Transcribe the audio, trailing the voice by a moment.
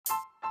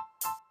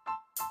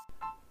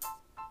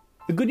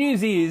The good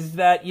news is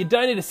that you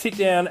don't need to sit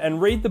down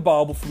and read the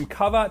Bible from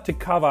cover to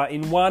cover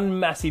in one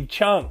massive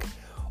chunk.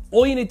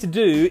 All you need to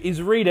do is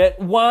read it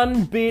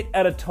one bit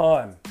at a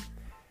time.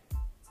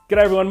 G'day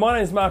everyone, my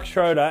name is Mark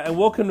Schroeder and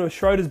welcome to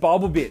Schroeder's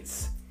Bible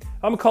Bits.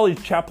 I'm a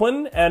college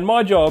chaplain and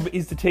my job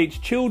is to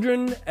teach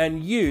children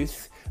and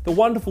youth the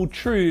wonderful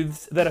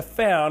truths that are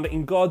found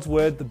in God's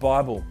Word, the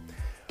Bible.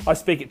 I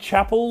speak at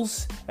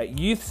chapels, at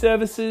youth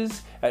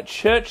services, at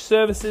church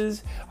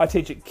services, I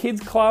teach at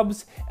kids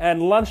clubs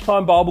and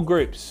lunchtime Bible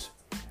groups.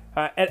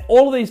 At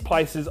all of these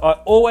places I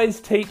always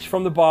teach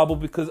from the Bible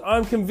because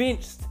I'm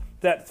convinced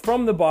that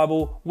from the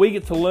Bible we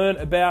get to learn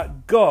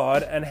about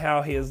God and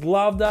how He has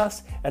loved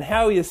us and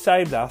how He has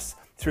saved us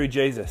through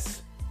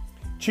Jesus.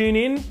 Tune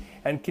in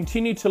and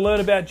continue to learn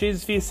about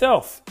Jesus for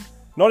yourself,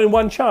 not in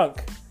one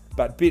chunk,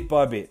 but bit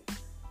by bit.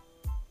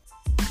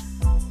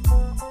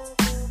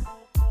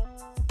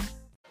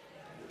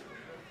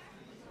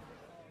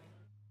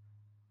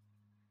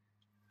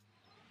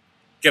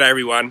 G'day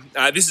everyone.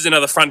 This is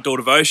another front door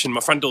devotion.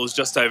 My front door is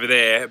just over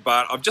there,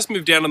 but I've just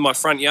moved down to my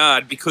front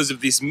yard because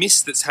of this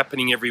mist that's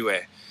happening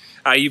everywhere.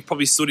 You've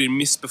probably stood in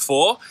mist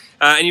before,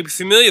 and you'll be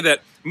familiar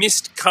that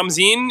mist comes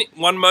in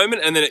one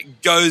moment and then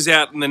it goes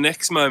out in the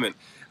next moment.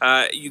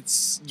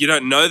 You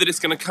don't know that it's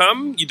going to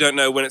come, you don't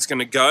know when it's going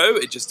to go,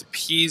 it just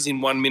appears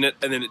in 1 minute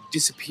and then it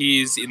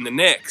disappears in the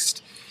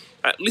next.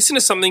 Listen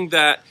to something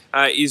that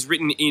is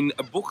written in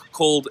a book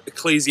called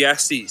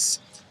Ecclesiastes.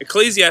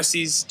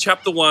 Ecclesiastes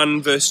chapter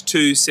 1 verse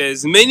 2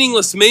 says,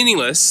 "Meaningless,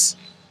 meaningless,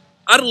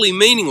 utterly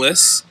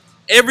meaningless,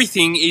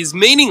 everything is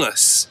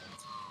meaningless."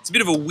 It's a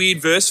bit of a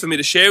weird verse for me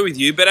to share with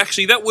you, but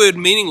actually that word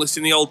meaningless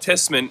in the Old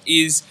Testament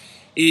is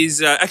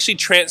actually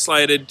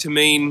translated to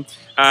mean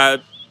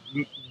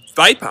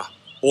vapor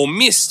or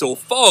mist or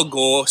fog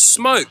or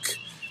smoke.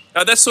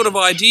 That sort of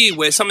idea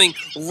where something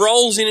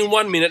rolls in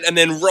 1 minute and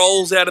then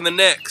rolls out in the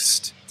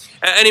next.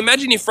 And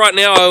imagine if right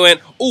now I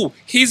went, oh,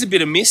 here's a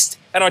bit of mist,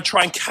 and I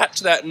try and catch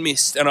that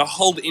mist and I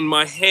hold it in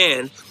my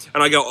hand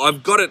and I go,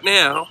 I've got it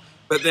now,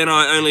 but then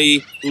I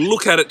only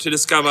look at it to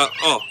discover,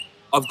 oh,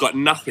 I've got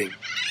nothing.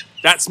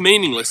 That's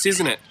meaningless,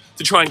 isn't it?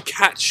 To try and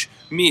catch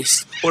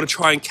mist or to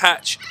try and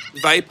catch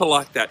vapor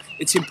like that.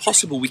 It's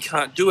impossible, we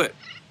can't do it.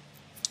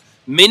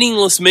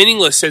 Meaningless,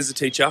 meaningless, says the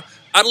teacher,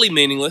 utterly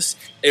meaningless,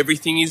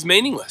 everything is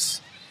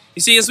meaningless.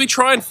 You see, as we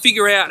try and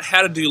figure out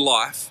how to do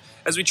life,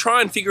 as we try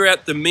and figure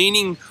out the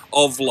meaning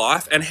of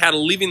life and how to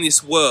live in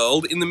this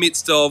world in the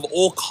midst of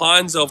all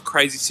kinds of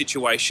crazy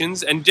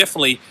situations, and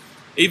definitely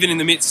even in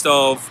the midst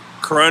of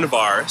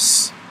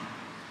coronavirus,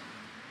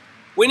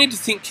 we need to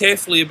think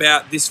carefully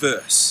about this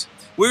verse.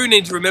 We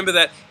need to remember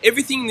that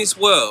everything in this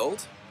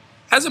world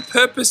has a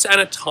purpose and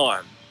a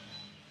time.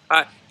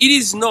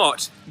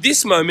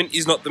 This moment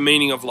is not the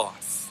meaning of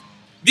life.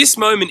 This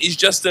moment is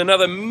just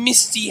another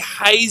misty,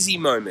 hazy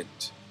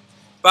moment.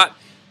 But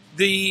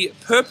the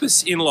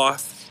purpose in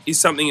life is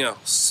something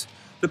else.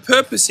 The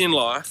purpose in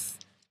life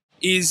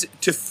is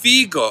to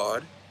fear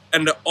God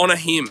and to honour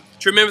Him.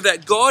 To remember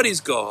that God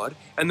is God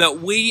and that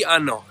we are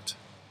not.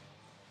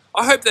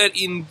 I hope that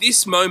in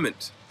this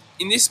moment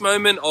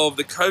of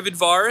the COVID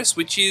virus,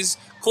 which is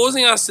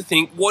causing us to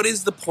think, what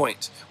is the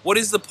point? What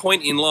is the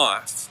point in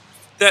life?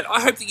 That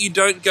I hope that you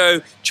don't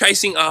go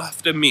chasing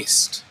after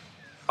mist.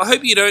 I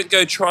hope you don't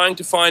go trying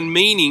to find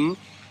meaning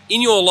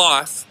in your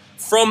life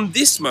from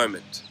this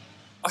moment.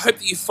 I hope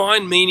that you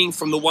find meaning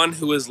from the one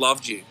who has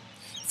loved you.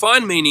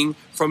 Find meaning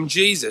from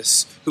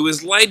Jesus, who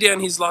has laid down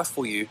His life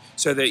for you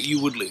so that you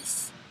would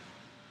live.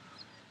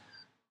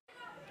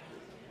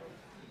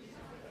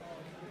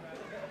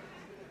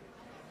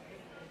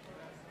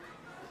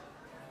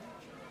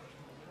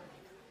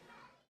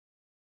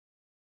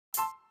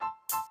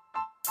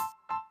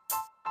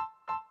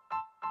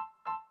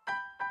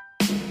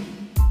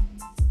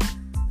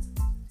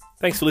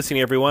 Thanks for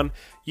listening, everyone.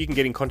 You can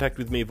get in contact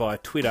with me via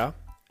Twitter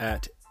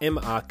at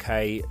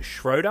MRK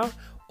Schroeder,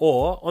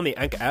 or on the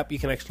Anchor app, you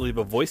can actually leave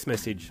a voice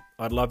message.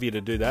 I'd love you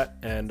to do that,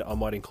 and I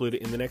might include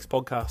it in the next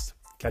podcast.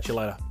 Catch you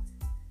later.